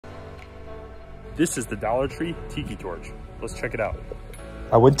This is the Dollar Tree Tiki torch. Let's check it out.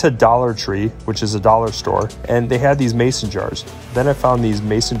 I went to Dollar Tree, which is a dollar store, and they had these mason jars. Then I found these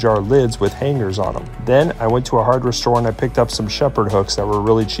mason jar lids with hangers on them. Then I went to a hardware store and I picked up some shepherd hooks that were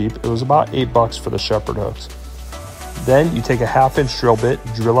really cheap. It was about $8 for the shepherd hooks. Then you take a 1/2-inch drill bit,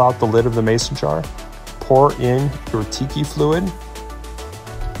 drill out the lid of the mason jar, pour in your tiki fluid.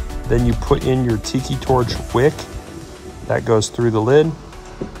 Then you put in your tiki torch wick that goes through the lid.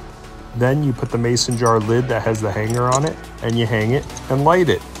 Then you put the mason jar lid that has the hanger on it and you hang it and light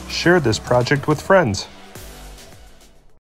it. Share this project with friends.